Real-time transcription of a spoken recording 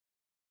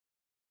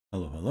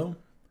Hello, hello.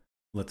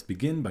 Let's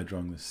begin by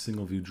drawing this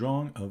single view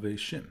drawing of a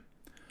shim.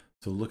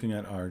 So looking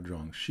at our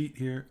drawing sheet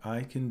here,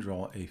 I can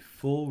draw a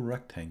full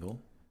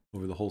rectangle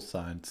over the whole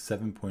side,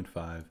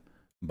 7.5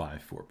 by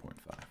 4.5.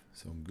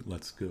 So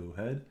let's go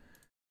ahead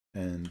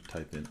and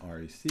type in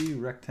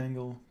REC,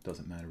 rectangle,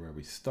 doesn't matter where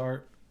we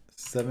start,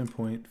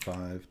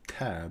 7.5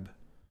 tab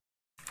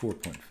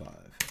 4.5,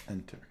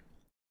 enter.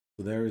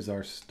 So there is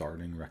our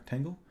starting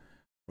rectangle.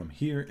 From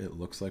here, it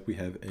looks like we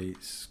have a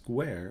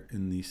square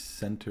in the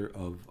center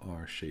of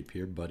our shape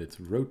here, but it's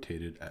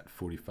rotated at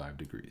 45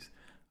 degrees.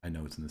 I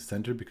know it's in the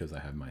center because I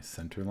have my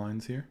center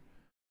lines here,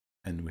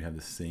 and we have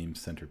the same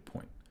center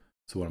point.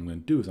 So what I'm going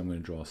to do is I'm going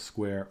to draw a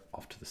square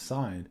off to the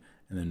side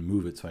and then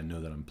move it so I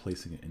know that I'm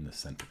placing it in the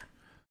center.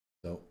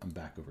 So I'm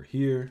back over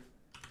here,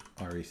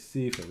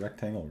 REC for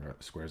rectangle,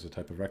 square is a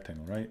type of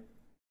rectangle, right?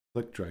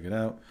 Click, drag it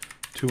out,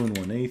 2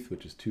 1/8,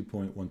 which is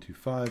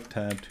 2.125,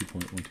 tab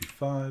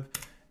 2.125.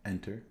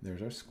 Enter,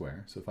 there's our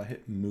square. So if I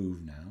hit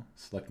move now,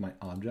 select my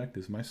object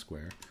as my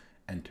square,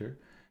 enter.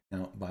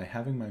 Now by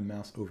having my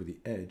mouse over the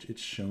edge, it's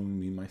showing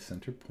me my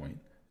center point.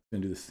 It's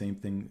gonna do the same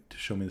thing to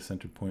show me the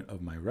center point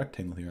of my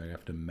rectangle here. I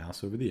have to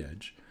mouse over the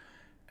edge.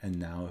 And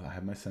now I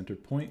have my center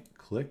point,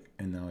 click,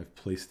 and now I've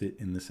placed it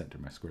in the center.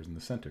 My square's in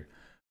the center.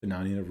 But now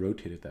I need to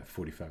rotate it that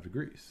 45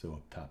 degrees. So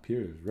up top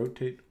here is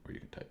rotate, or you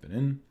can type it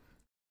in.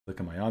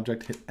 Click on my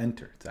object, hit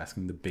enter. It's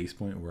asking the base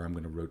point where I'm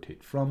gonna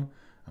rotate from.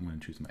 I'm gonna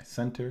choose my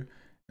center.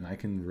 And I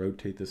can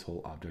rotate this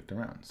whole object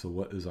around. So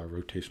what is our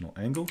rotational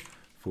angle?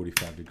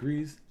 45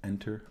 degrees,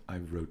 enter,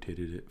 I've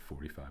rotated it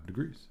 45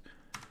 degrees.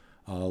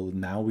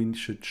 Now we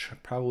should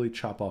probably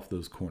chop off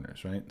those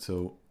corners, right?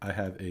 So I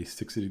have a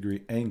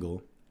 60-degree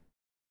angle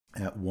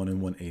at 1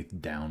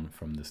 1/8 down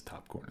from this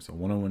top corner. So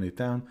 1 1/8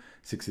 down,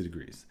 60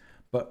 degrees.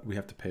 But we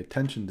have to pay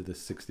attention to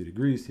this 60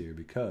 degrees here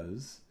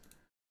because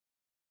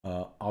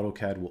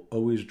AutoCAD will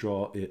always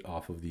draw it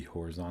off of the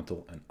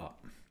horizontal and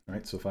up.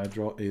 Right, so if I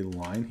draw a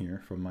line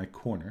here from my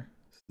corner,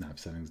 snap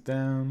settings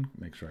down,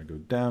 make sure I go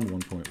down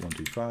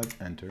 1.125,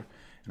 enter,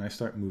 and I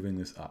start moving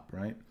this up,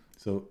 right?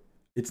 So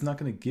it's not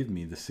going to give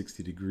me the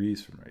 60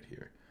 degrees from right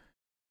here,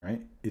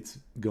 right? It's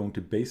going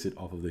to base it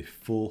off of the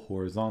full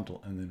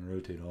horizontal and then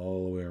rotate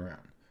all the way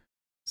around.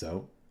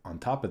 So on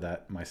top of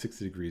that, my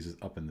 60 degrees is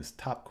up in this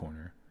top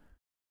corner,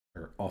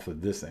 or off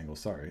of this angle,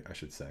 sorry, I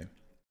should say.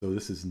 So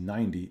this is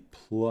 90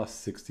 plus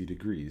 60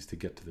 degrees to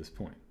get to this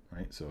point,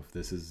 right? So if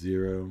this is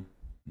 0,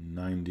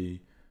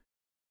 90,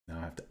 now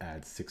I have to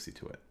add 60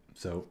 to it.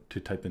 So to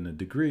type in a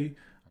degree,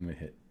 I'm going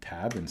to hit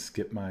tab and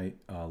skip my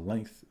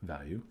length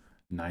value.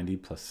 90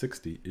 plus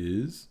 60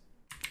 is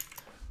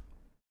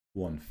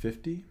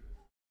 150.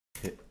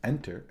 Hit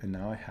enter, and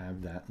now I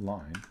have that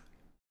line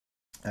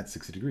at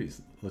 60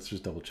 degrees. Let's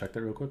just double check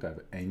that real quick. I have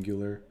an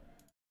angular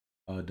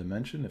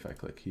dimension. If I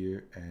click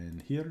here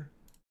and here,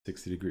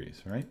 60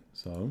 degrees, right?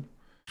 So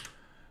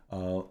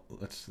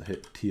let's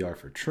hit TR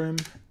for trim,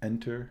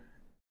 enter.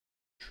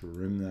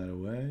 Trim that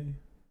away,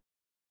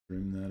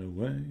 trim that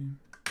away.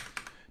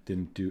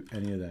 Didn't do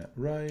any of that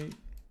right.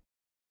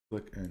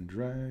 Click and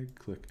drag,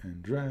 click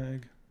and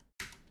drag.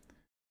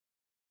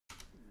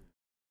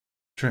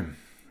 Trim.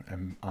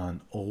 I'm on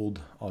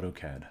old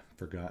AutoCAD.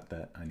 Forgot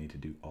that I need to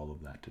do all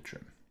of that to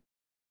trim.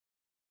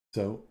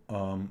 So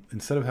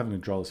instead of having to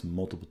draw this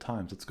multiple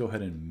times, let's go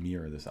ahead and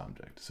mirror this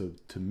object. So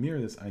to mirror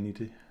this, I need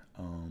to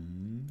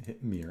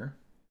hit mirror,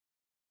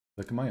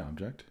 click on my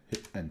object,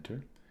 hit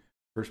enter.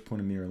 First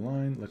point of mirror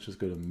line, let's just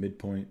go to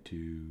midpoint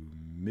to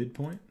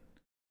midpoint.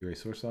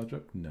 Erase source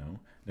object, no.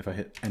 And if I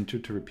hit enter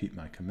to repeat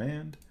my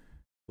command,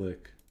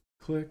 click,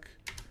 click,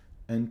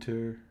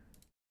 enter,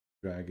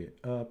 drag it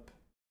up,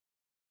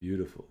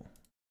 beautiful.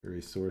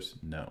 Erase source,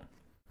 no.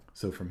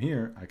 So from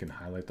here, I can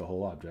highlight the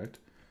whole object,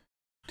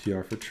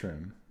 TR for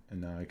trim,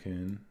 and now I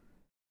can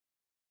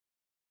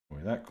trim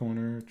away that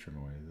corner, trim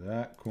away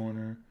that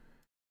corner,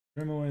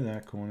 trim away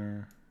that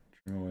corner,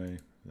 trim away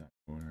that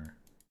corner.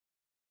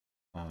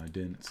 I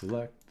didn't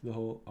select the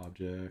whole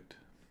object.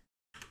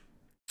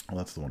 Well,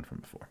 that's the one from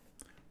before.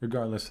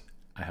 Regardless,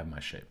 I have my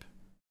shape.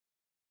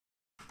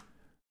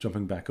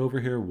 Jumping back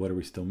over here, what are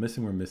we still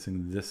missing? We're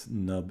missing this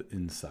nub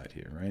inside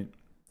here, right?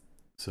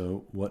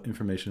 So what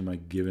information am I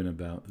given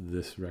about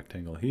this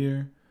rectangle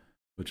here,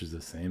 which is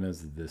the same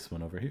as this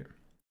one over here?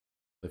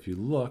 So if you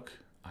look,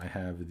 I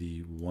have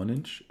the 1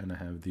 inch and I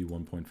have the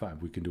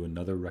 1.5. We can do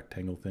another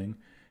rectangle thing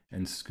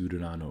and scoot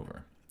it on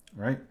over,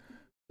 right?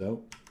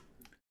 So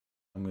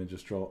I'm going to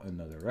just draw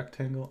another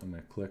rectangle. I'm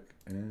going to click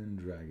and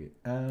drag it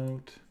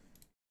out.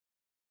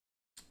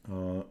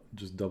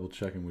 Just double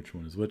checking which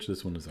one is which.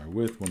 This one is our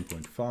width,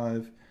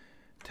 1.5.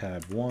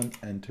 Tab 1,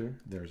 enter.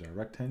 There's our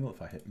rectangle.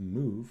 If I hit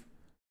move,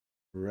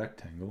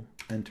 rectangle,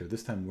 enter.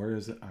 This time, where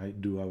is it?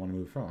 Do I want to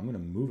move from? I'm going to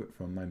move it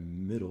from my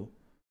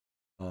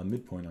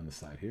midpoint on the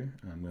side here.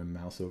 And I'm going to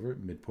mouse over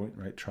it. Midpoint,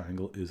 right?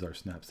 Triangle is our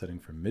snap setting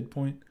for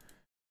midpoint.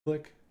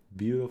 Click,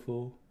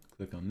 beautiful.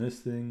 Click on this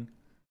thing.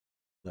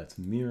 Let's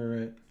mirror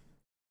it.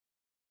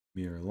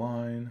 Mirror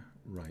line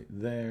right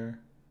there.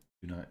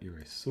 Do not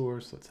erase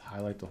source. Let's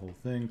highlight the whole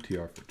thing.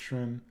 TR for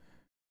trim.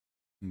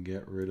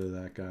 Get rid of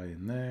that guy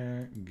in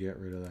there. Get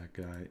rid of that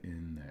guy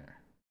in there.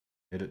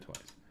 Hit it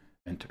twice.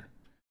 Enter.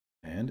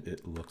 And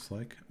it looks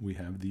like we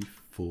have the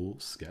full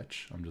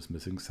sketch. I'm just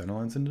missing center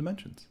lines and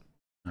dimensions.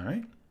 All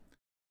right.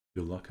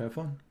 Good luck. Have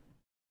fun.